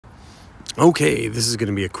Okay, this is going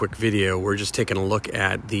to be a quick video. We're just taking a look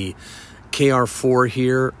at the KR4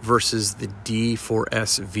 here versus the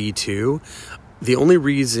D4SV2. The only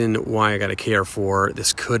reason why I got a KR4,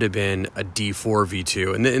 this could have been a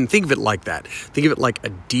D4V2. And think of it like that. Think of it like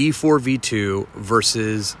a D4V2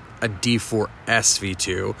 versus a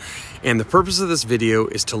D4SV2. And the purpose of this video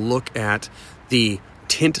is to look at the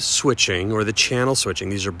tint switching or the channel switching.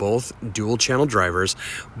 These are both dual channel drivers,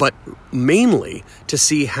 but mainly to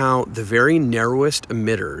see how the very narrowest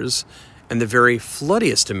emitters and the very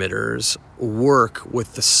floodiest emitters work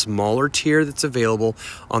with the smaller tier that's available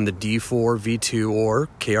on the D4V2 or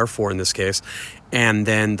KR4 in this case, and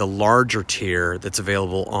then the larger tier that's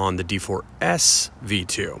available on the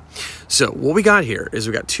D4SV2. So what we got here is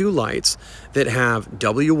we got two lights that have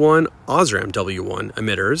W1, OSRAM W1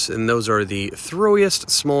 emitters, and those are the throwiest,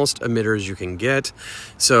 smallest emitters you can get.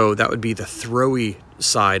 So that would be the throwy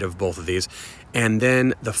side of both of these. And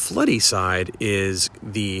then the floody side is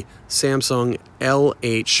the Samsung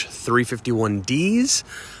LH351Ds,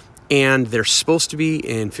 and they're supposed to be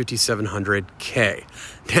in 5700K.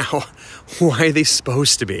 Now, why are they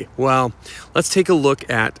supposed to be? Well, let's take a look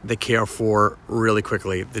at the KR4 really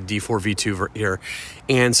quickly, the D4V2 here.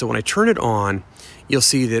 And so when I turn it on, you'll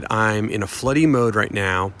see that I'm in a floody mode right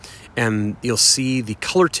now, and you'll see the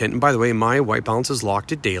color tint. And by the way, my white balance is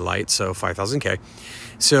locked at daylight, so 5000K.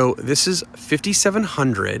 So this is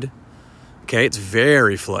 5700. Okay, it's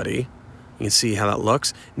very floody. You can see how that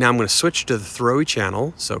looks. Now I'm going to switch to the throwy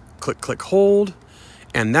channel. So click, click, hold,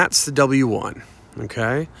 and that's the W1.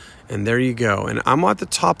 Okay, and there you go. And I'm at the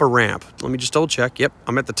top of ramp. Let me just double check. Yep,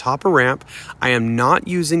 I'm at the top of ramp. I am not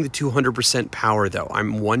using the 200% power though.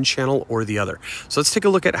 I'm one channel or the other. So let's take a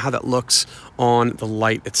look at how that looks on the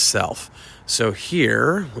light itself. So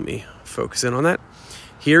here, let me focus in on that.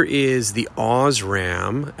 Here is the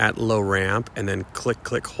OSRAM at low ramp, and then click,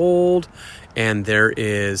 click, hold, and there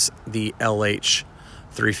is the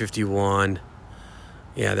LH351.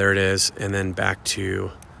 Yeah, there it is, and then back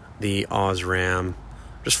to the OSRAM,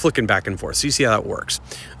 just flicking back and forth. So you see how that works.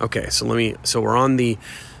 Okay, so we're on the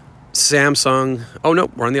Samsung. Oh no,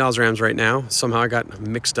 we're on the OSRAMs right now. Somehow I got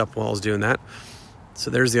mixed up while I was doing that.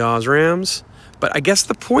 So there's the OSRAMs. But I guess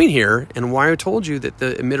the point here, and why I told you that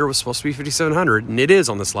the emitter was supposed to be 5700, and it is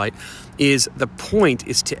on this light, is the point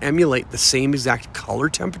is to emulate the same exact color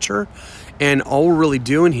temperature. And all we're really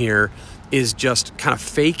doing here is just kind of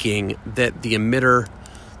faking that the emitter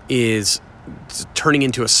is turning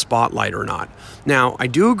into a spotlight or not. Now, I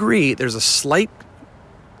do agree there's a slight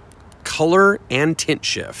color and tint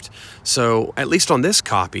shift. So at least on this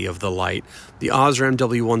copy of the light, the OSRAM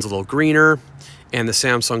W1's a little greener, and the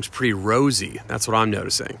Samsung's pretty rosy. That's what I'm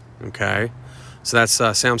noticing, okay? So that's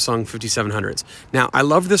Samsung 5700s. Now, I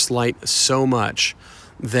love this light so much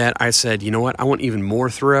that I said, you know what? I want even more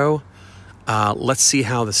throw. Let's see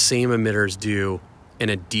how the same emitters do in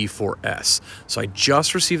a D4S. So I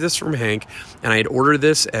just received this from Hank, and I had ordered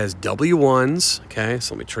this as W1s, okay?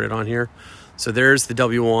 So let me turn it on here. So there's the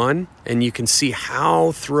W1, and you can see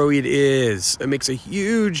how throwy it is. It makes a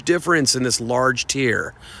huge difference in this large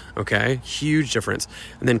tier, okay? Huge difference.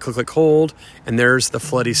 And then click, click, hold, and there's the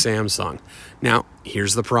floody Samsung. Now,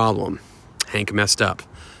 here's the problem. Hank messed up.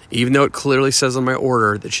 Even though it clearly says on my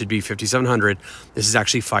order that should be 5700, this is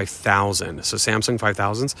actually 5000. So Samsung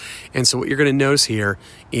 5000s. And so what you're gonna notice here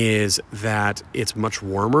is that it's much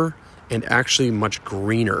warmer and actually much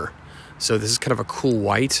greener. So this is kind of a cool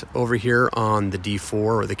white over here on the D4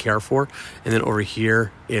 or the KR4, and then over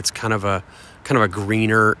here it's kind of a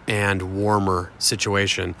greener and warmer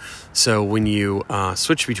situation. So when you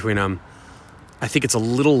switch between them, I think it's a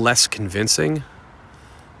little less convincing.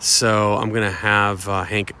 So I'm gonna have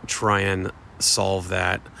Hank try and solve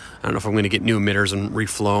that. I don't know if I'm gonna get new emitters and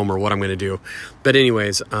reflow them or what I'm gonna do. But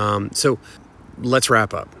anyways, so let's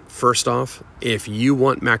wrap up. First off, if you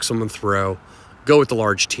want maximum throw, go with the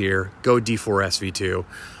large tier, go D4SV2.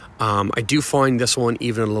 I do find this one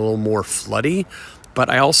even a little more floody, but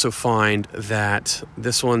I also find that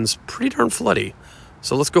this one's pretty darn floody.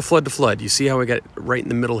 So let's go flood to flood. You see how I got it right in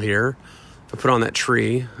the middle here? If I put on that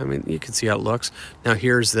tree, I mean, you can see how it looks. Now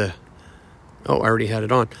here's the, oh, I already had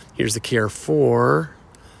it on. Here's the KR4.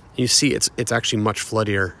 You see it's actually much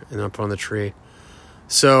floodier, and then I put on the tree.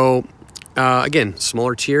 So again,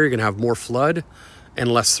 smaller tier, you're gonna have more flood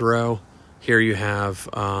and less throw. Here you have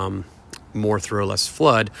more throw, less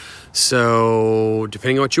flood. So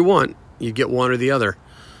depending on what you want, you get one or the other.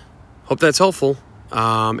 Hope that's helpful.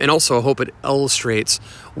 And also I hope it illustrates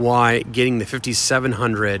why getting the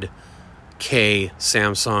 5700K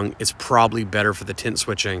Samsung is probably better for the tint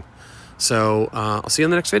switching. So I'll see you in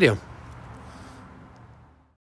the next video.